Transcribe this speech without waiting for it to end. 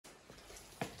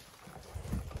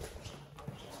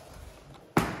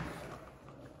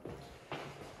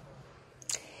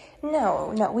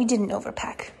No, we didn't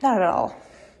overpack. Not at all.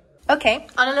 Okay,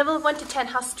 on a level of 1 to 10,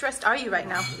 how stressed are you right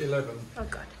now? 11. Oh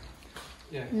god.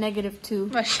 Yeah.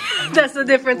 -2. That's the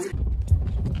difference.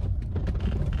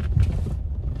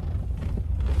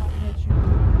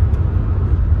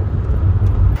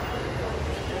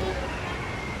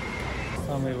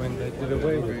 Tell me when they did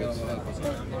away with it.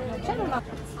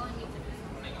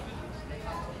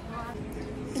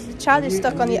 The child is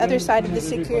stuck on the other side of the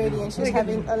security and she's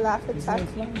having a laugh attack.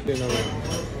 You know,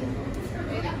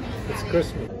 it's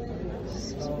Christmas.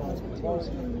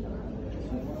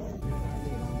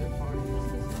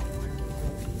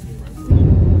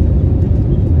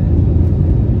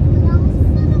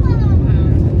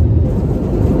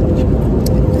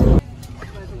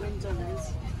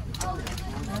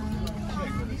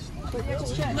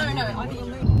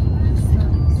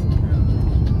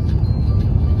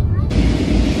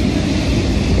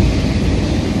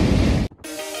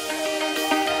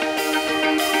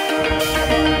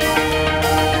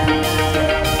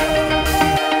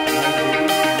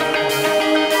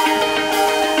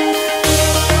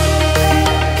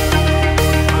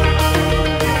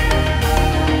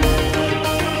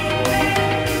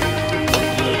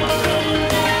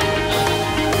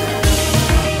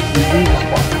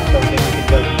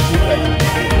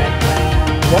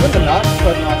 One of the knots,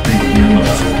 but not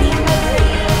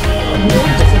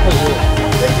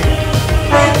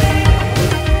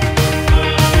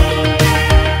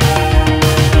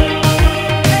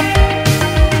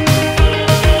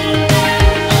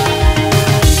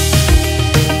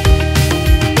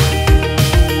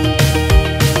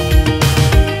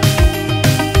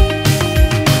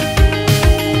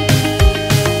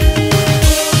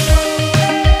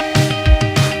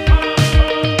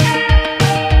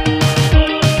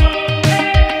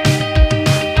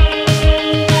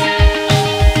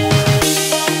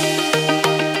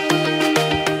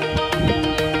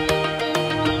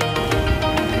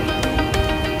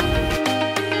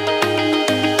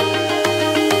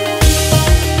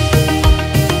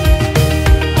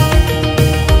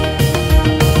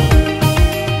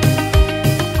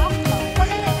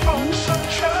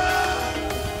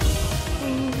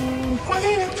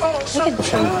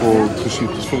because she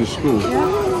just finished school.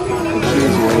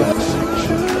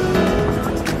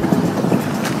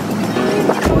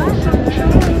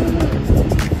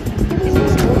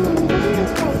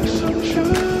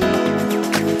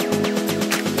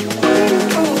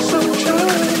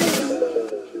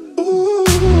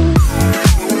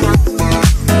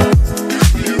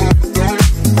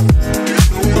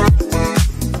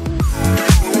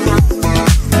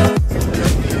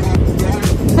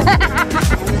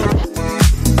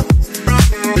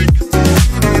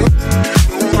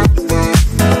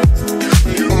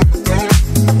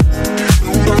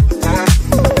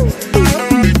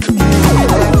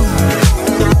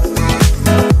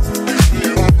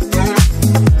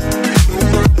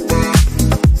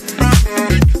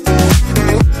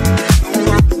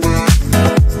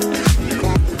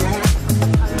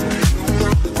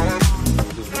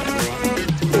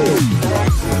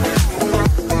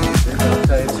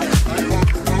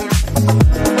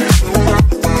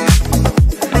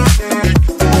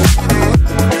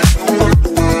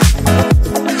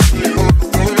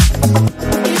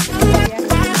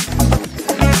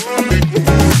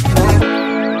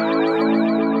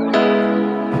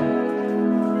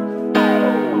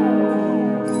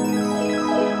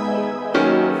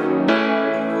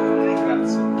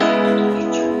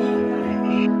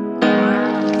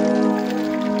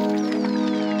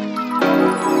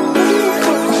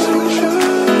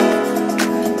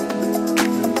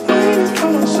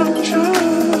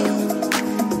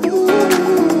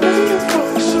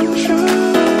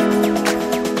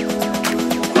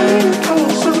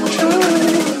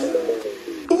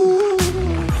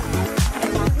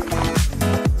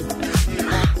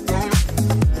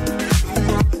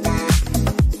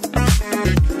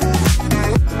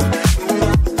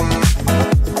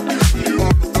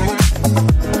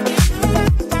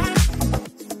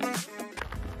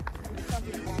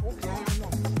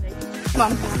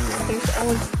 Mom, there's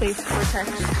always space for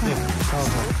text.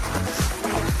 Yeah.